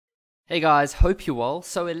Hey guys, hope you're well.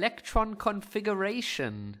 So electron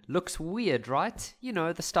configuration looks weird, right? You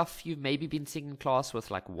know, the stuff you've maybe been seeing in class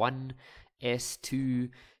with like 1s2,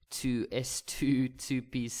 2s2,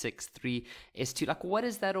 2p6, 3s2. Like, what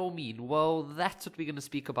does that all mean? Well, that's what we're going to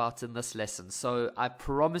speak about in this lesson. So I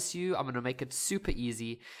promise you, I'm going to make it super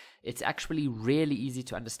easy. It's actually really easy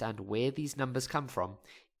to understand where these numbers come from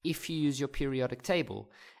if you use your periodic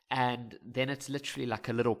table. And then it's literally like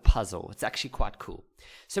a little puzzle. It's actually quite cool.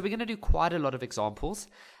 So we're going to do quite a lot of examples.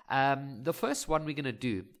 The first one we're going to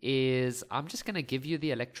do is I'm just going to give you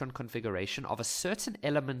the electron configuration of a certain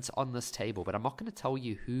element on this table, but I'm not going to tell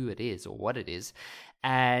you who it is or what it is.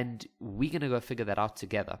 And we're going to go figure that out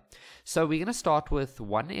together. So we're going to start with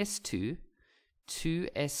 1s2,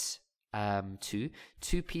 2s2,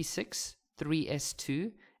 2p6,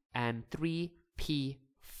 3s2, and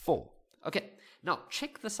 3p4. Okay. Now,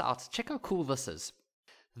 check this out. Check how cool this is.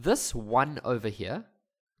 This 1 over here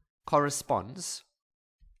corresponds,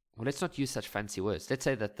 well, let's not use such fancy words. Let's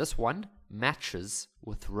say that this 1 matches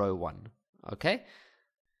with row 1, okay?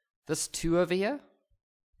 This 2 over here,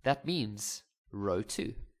 that means row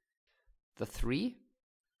 2. The 3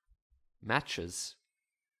 matches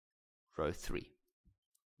row 3,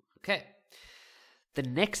 okay? The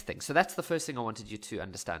next thing, so that's the first thing I wanted you to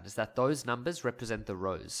understand, is that those numbers represent the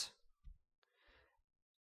rows.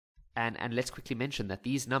 And let's quickly mention that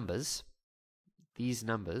these numbers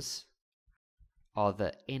are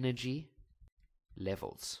the energy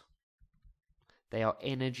levels. They are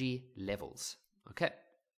energy levels. Okay.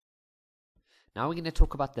 Now we're going to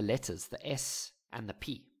talk about the letters, the S and the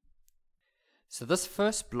P. So this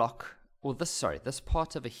first block, or this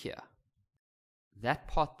part over here, that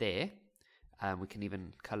part there, we can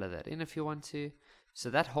even color that in if you want to. So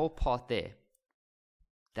that whole part there,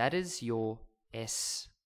 that is your S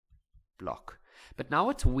block. But now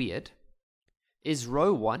what's weird is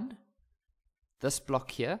row 1, this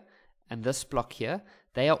block here, and this block here,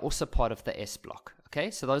 they are also part of the S block.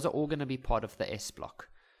 Okay, so those are all going to be part of the S block.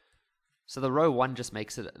 So the row 1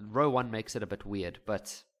 makes it a bit weird,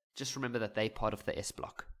 but just remember that they're part of the S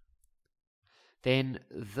block. Then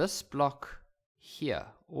this block here,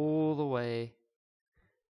 all the way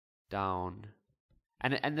down,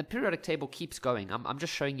 and the periodic table keeps going. I'm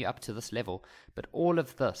just showing you up to this level, but all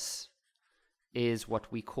of this is what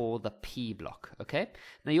we call the P block, okay?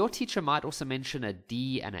 Now, your teacher might also mention a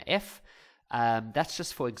D and a F. That's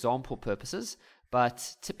just for example purposes,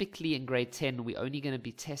 but typically in grade 10, we're only going to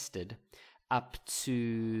be tested up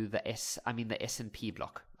to the S and P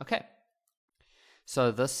block, okay?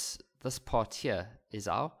 So this part here is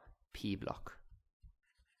our P block.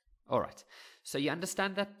 All right, so you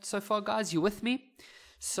understand that so far, guys? You with me?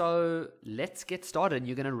 So let's get started.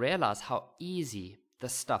 You're going to realize how easy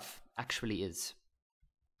this stuff actually is.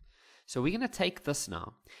 So we're going to take this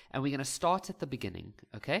now and we're going to start at the beginning,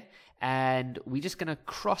 okay? And we're just going to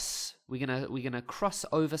cross, we're going to cross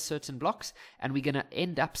over certain blocks, and we're going to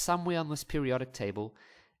end up somewhere on this periodic table,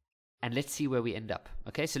 and let's see where we end up.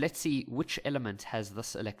 Okay, so let's see which element has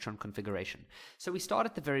this electron configuration. So we start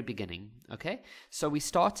at the very beginning, okay? So we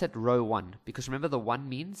start at row 1, because remember the 1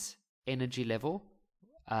 means energy level,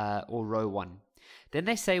 or row 1. Then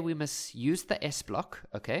they say we must use the S block,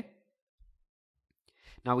 okay?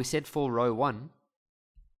 Now we said for row 1,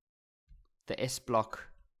 the S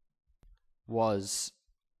block was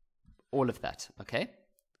all of that, okay?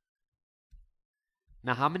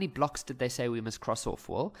 Now how many blocks did they say we must cross off?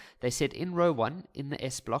 Well, they said in row 1, in the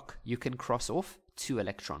S block, you can cross off 2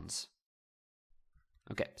 electrons.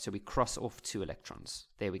 Okay, so we cross off 2 electrons.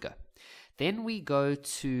 There we go. Then we go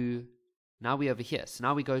to... Now we're over here. So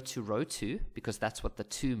now we go to row 2, because that's what the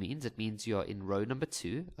 2 means. It means you're in row number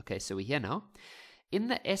 2. Okay, so we're here now. In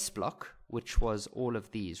the S block, which was all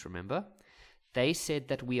of these, remember, they said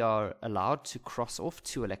that we are allowed to cross off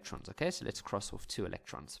 2 electrons. Okay, so let's cross off 2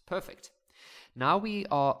 electrons. Perfect. Now we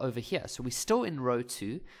are over here. So we're still in row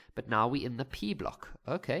 2, but now we're in the P block.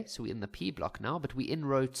 Okay, so we're in the P block now, but we're in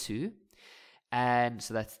row 2. And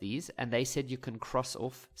so that's these. And they said you can cross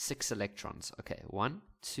off 6 electrons. Okay, 1,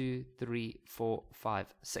 2, 3, 4,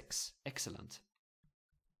 5, 6. Excellent.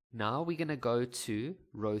 Now we're going to go to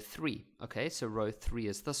row 3. Okay, so row 3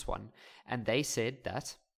 is this one. And they said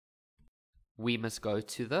that we must go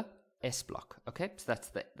to the S block. Okay, so that's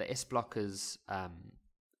the S block is,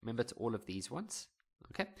 remember, it's all of these ones.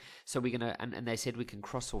 Okay, so we're going to, and they said we can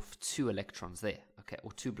cross off 2 electrons there. Okay,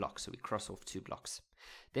 or 2 blocks. So we cross off 2 blocks.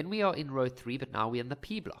 Then we are in row 3, but now we're in the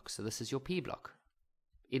P block. So this is your P block.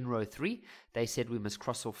 In row 3, they said we must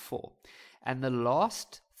cross off 4. And the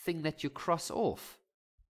last thing that you cross off,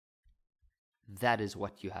 that is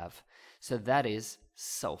what you have. So that is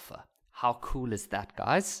sulfur. How cool is that,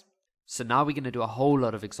 guys? So now we're going to do a whole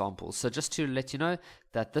lot of examples. So just to let you know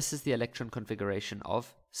that this is the electron configuration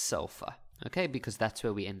of sulfur, okay, because that's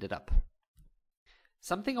where we ended up.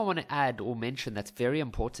 Something I want to add or mention that's very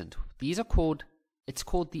important. It's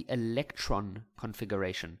called the electron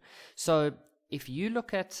configuration. So if you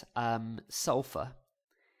look at sulfur,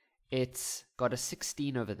 it's got a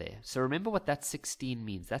 16 over there. So remember what that 16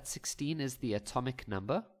 means. That 16 is the atomic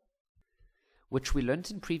number, which we learned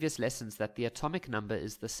in previous lessons that the atomic number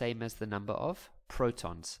is the same as the number of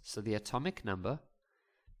protons. So the atomic number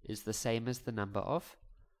is the same as the number of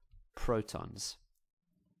protons.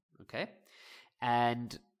 Okay?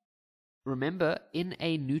 And remember, in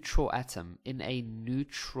a neutral atom, an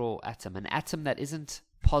atom that isn't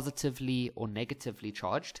positively or negatively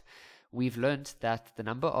charged, we've learned that the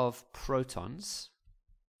number of protons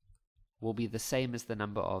will be the same as the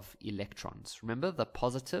number of electrons. Remember, the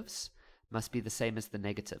positives must be the same as the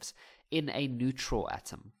negatives in a neutral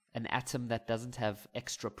atom, an atom that doesn't have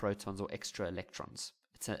extra protons or extra electrons.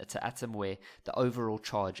 It's an atom where the overall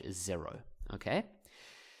charge is 0. Okay?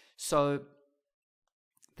 So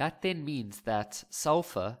that then means that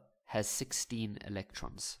sulfur has 16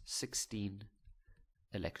 electrons. 16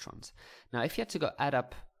 electrons. Now, if you had to go add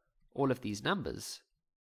up all of these numbers,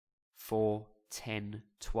 4, 10,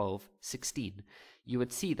 12, 16, you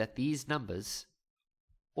would see that these numbers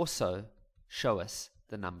also show us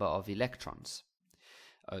the number of electrons.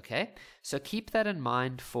 Okay, so keep that in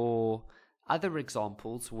mind for other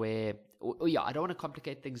examples where, I don't want to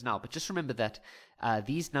complicate things now, but just remember that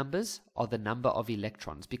these numbers are the number of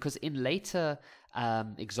electrons, because in later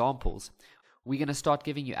examples, we're going to start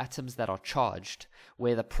giving you atoms that are charged,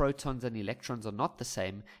 where the protons and electrons are not the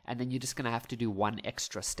same, and then you're just going to have to do one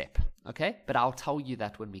extra step. Okay, but I'll tell you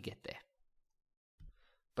that when we get there.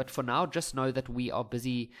 But for now, just know that we are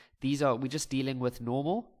busy. We're just dealing with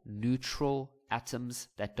normal, neutral atoms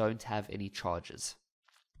that don't have any charges.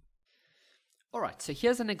 Alright, so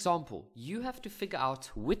here's an example. You have to figure out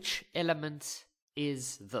which element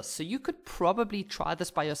is this. So you could probably try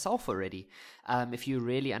this by yourself already, if you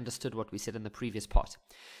really understood what we said in the previous part.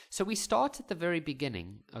 So we start at the very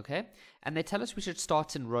beginning, okay? And they tell us we should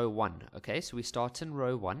start in row 1, okay? So we start in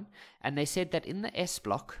row 1, and they said that in the S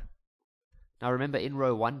block, now remember, in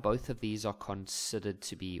row 1, both of these are considered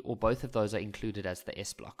to be, or both of those are included as the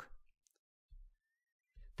S block.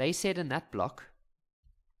 They said in that block,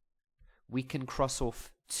 we can cross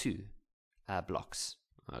off 2 blocks.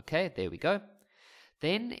 Okay, there we go.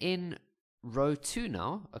 Then in row 2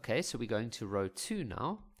 now, okay, so we're going to row 2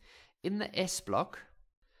 now. In the S block,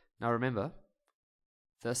 now remember,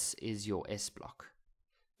 this is your S block.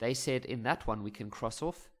 They said in that one we can cross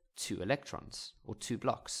off 2 electrons, or 2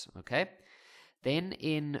 blocks, okay? Then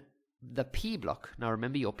in the P block, now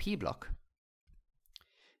remember your P block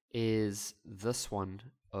is this one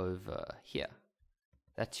over here.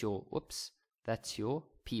 That's your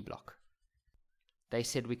P block. They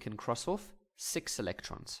said we can cross off 6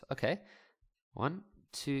 electrons. Okay, 1,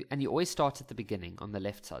 2, and you always start at the beginning on the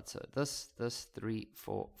left side. So this, 3,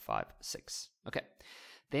 4, 5, 6. Okay,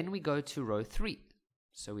 then we go to row 3.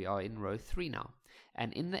 So we are in row 3 now.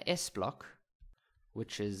 And in the S block,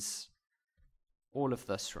 which is all of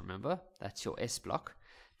this, remember, that's your S block,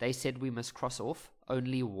 they said we must cross off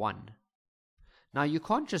only 1. Now, you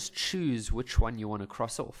can't just choose which one you want to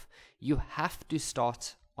cross off. You have to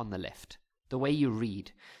start on the left, the way you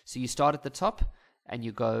read. So you start at the top, and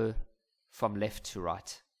you go from left to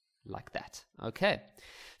right, like that. Okay,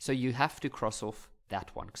 so you have to cross off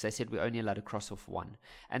that one, because they said we're only allowed to cross off 1.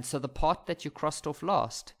 And so the part that you crossed off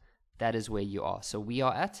last, that is where you are. So we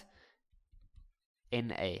are at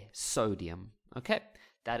Na, sodium. Okay,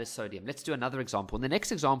 that is sodium. Let's do another example. In the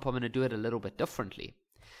next example, I'm going to do it a little bit differently.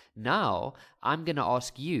 Now, I'm going to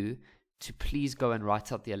ask you to please go and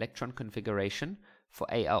write out the electron configuration for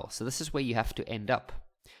Al. So this is where you have to end up.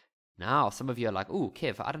 Now, some of you are like, "Ooh,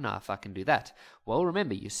 Kev, I don't know if I can do that." Well,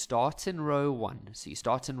 remember, you start in row 1. So you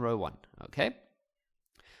start in row 1, okay?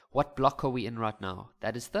 What block are we in right now?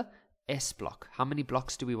 That is the S block. How many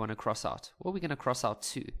blocks do we want to cross out? Well, we're going to cross out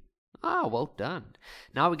 2. Ah, well done.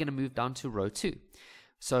 Now we're going to move down to row 2.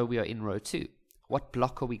 So we are in row 2. What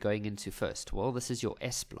block are we going into first? Well, this is your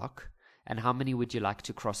S block. And how many would you like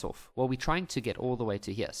to cross off? Well, we're trying to get all the way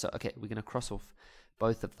to here. So, okay, we're going to cross off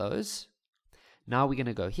both of those. Now we're going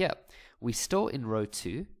to go here. We're still in row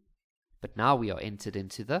 2, but now we are entered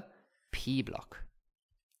into the P block.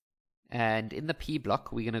 And in the P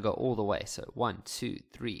block, we're going to go all the way. So 1, 2,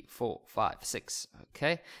 3, 4, 5, 6.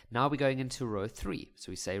 Okay, now we're going into row 3.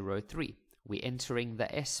 So we say row 3. We're entering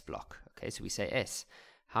the S block. Okay, so we say S.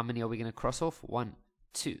 How many are we going to cross off? 1,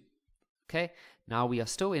 2. Okay, Now we are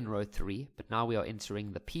still in row 3, but now we are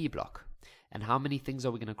entering the P block. And how many things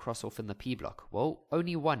are we going to cross off in the P block? Well,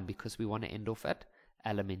 only one, because we want to end off at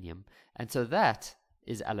aluminium. And so that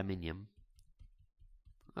is aluminium.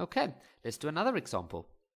 Okay, let's do another example.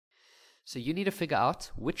 So you need to figure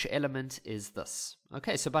out which element is this.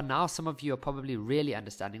 Okay, so by now some of you are probably really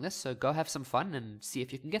understanding this, so go have some fun and see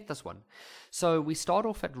if you can get this one. So we start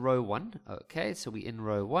off at row 1. Okay, so we're in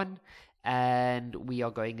row 1, and we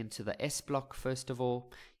are going into the S block first of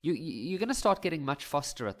all. You're going to start getting much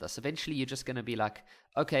faster at this. Eventually you're just going to be like,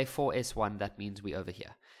 okay, for S1, that means we're over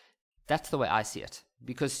here. That's the way I see it.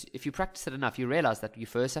 Because if you practice it enough, you realize that you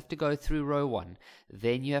first have to go through row 1,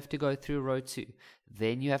 then you have to go through row 2,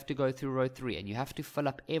 then you have to go through row 3, and you have to fill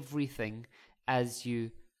up everything as you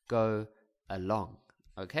go along.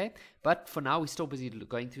 Okay? But for now, we're still busy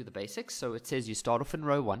going through the basics. So it says you start off in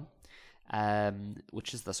row 1,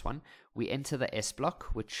 which is this one. We enter the S block,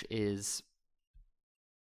 which is...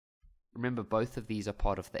 Remember, both of these are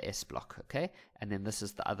part of the S block, okay? And then this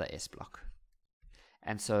is the other S block.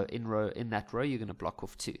 And so in that row, you're going to block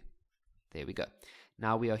off 2. There we go.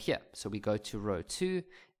 Now we are here. So we go to row 2,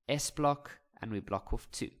 S block, and we block off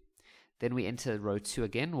 2. Then we enter row 2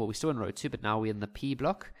 again. Well, we're still in row 2, but now we're in the P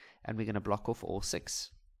block, and we're going to block off all 6.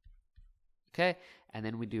 Okay? And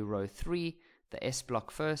then we do row 3, the S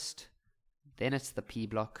block first, then it's the P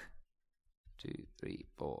block, 2, 3,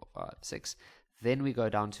 4, 5, 6. Then we go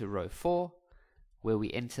down to row 4, where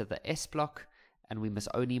we enter the S block, and we must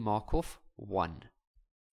only mark off 1.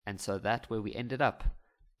 And so that where we ended up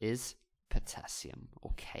is potassium,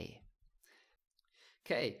 or K.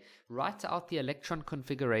 Okay, write out the electron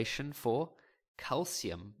configuration for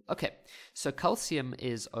calcium. Okay, so calcium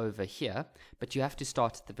is over here, but you have to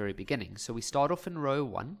start at the very beginning. So we start off in row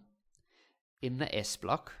 1 in the S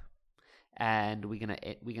block, and we're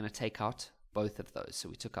gonna take out both of those. So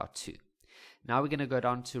we took out 2. Now we're gonna go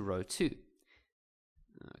down to row 2.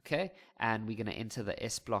 Okay, and we're gonna enter the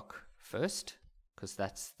S block first, because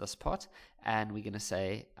that's this part, and we're going to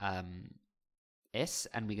say S,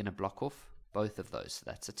 and we're going to block off both of those. So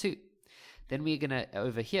that's a 2. Then we're going to,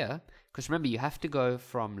 over here, because remember, you have to go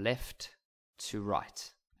from left to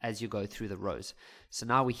right as you go through the rows. So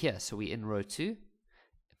now we're here. So we're in row 2,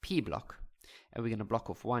 P block, and we're going to block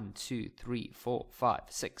off 1, 2, 3, 4, 5,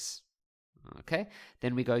 6. Okay,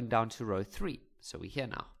 then we're going down to row 3. So we're here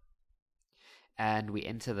now. And we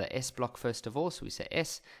enter the S block first of all, so we say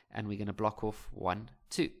S, and we're going to block off 1,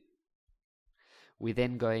 2. We're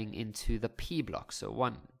then going into the P block, so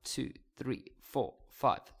 1, 2, 3, 4,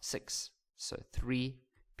 5, 6. So 3,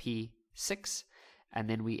 P, 6. And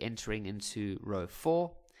then we're entering into row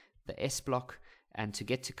 4, the S block, and to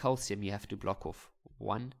get to calcium, you have to block off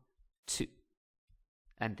 1, 2.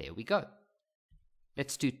 And there we go.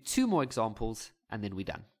 Let's do 2 more examples, and then we're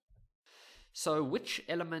done. So which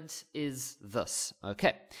element is this?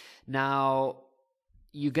 Okay, now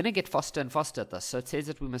you're going to get faster and faster at this. So it says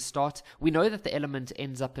that we must start. We know that the element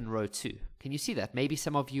ends up in row 2. Can you see that? Maybe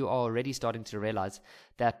some of you are already starting to realize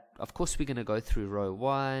that, of course, we're going to go through row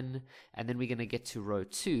 1, and then we're going to get to row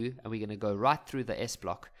 2, and we're going to go right through the S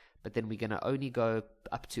block, but then we're going to only go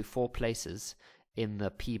up to 4 places in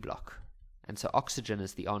the P block. And so oxygen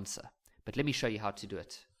is the answer. But let me show you how to do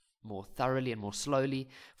it more thoroughly and more slowly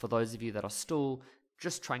for those of you that are still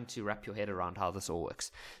just trying to wrap your head around how this all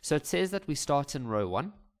works. So it says that we start in row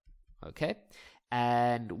 1, okay,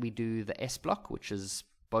 and we do the S block, which is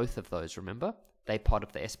both of those, remember? They're part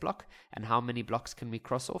of the S block. And how many blocks can we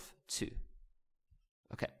cross off? 2.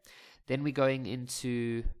 Okay, then we're going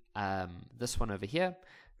into this one over here,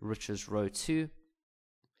 which is row 2,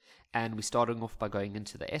 and we're starting off by going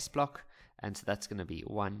into the S block, and so that's going to be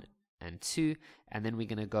 1 and 2, and then we're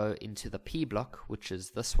going to go into the P block, which is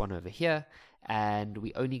this one over here, and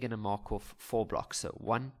we're only going to mark off 4 blocks. So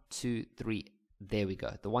 1, 2, 3, there we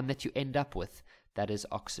go. The one that you end up with, that is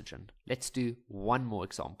oxygen. Let's do one more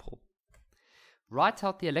example. Write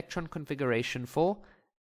out the electron configuration for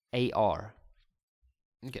AR.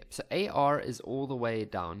 Okay, so AR is all the way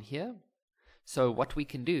down here. So what we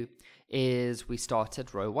can do is we start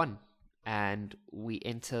at row 1, and we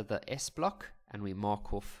enter the S block, and we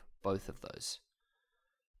mark off both of those.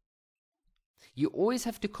 You always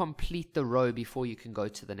have to complete the row before you can go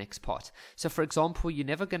to the next part. So for example, you're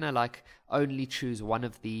never going to like only choose one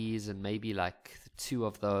of these and maybe like 2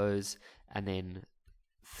 of those and then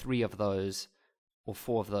 3 of those or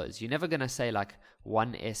 4 of those. You're never going to say like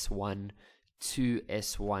 1S1,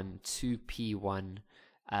 2S1, 2P1,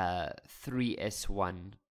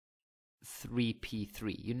 3S1,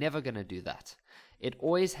 3P3. You're never going to do that. It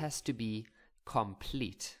always has to be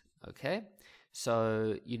complete. Okay,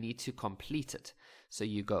 so you need to complete it. So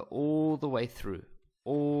you go all the way through,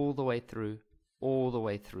 all the way through, all the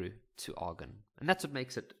way through to argon. And that's what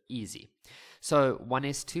makes it easy. So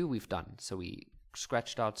 1s2 we've done. So we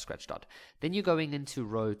scratched out. Then you're going into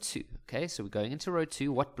row 2. Okay, so we're going into row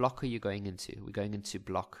 2. What block are you going into? We're going into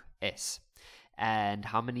block S. And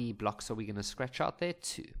how many blocks are we going to scratch out there?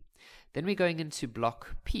 2. Then we're going into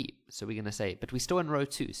block P. So we're going to say, but we're still in row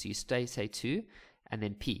 2. So you say 2 and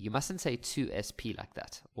then P. You mustn't say 2SP like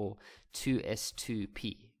that, or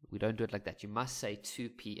 2S2P. We don't do it like that. You must say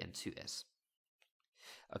 2P and 2S.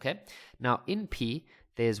 Okay, now in P,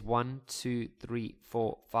 there's 1, 2, 3,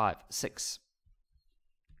 4, 5, 6.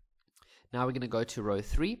 Now we're going to go to row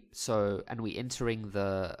 3, and we're entering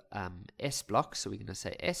the S block, so we're going to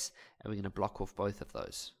say S, and we're going to block off both of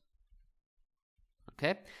those.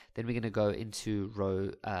 Okay, then we're going to go into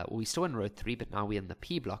row, we're still in row 3, but now we're in the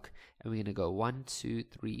P block, and we're going to go 1, 2,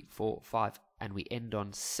 3, 4, 5, and we end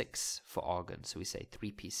on 6 for argon, so we say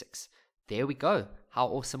 3p6. There we go. How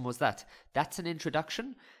awesome was that? That's an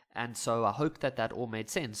introduction, and so I hope that all made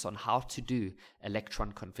sense on how to do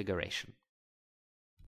electron configuration.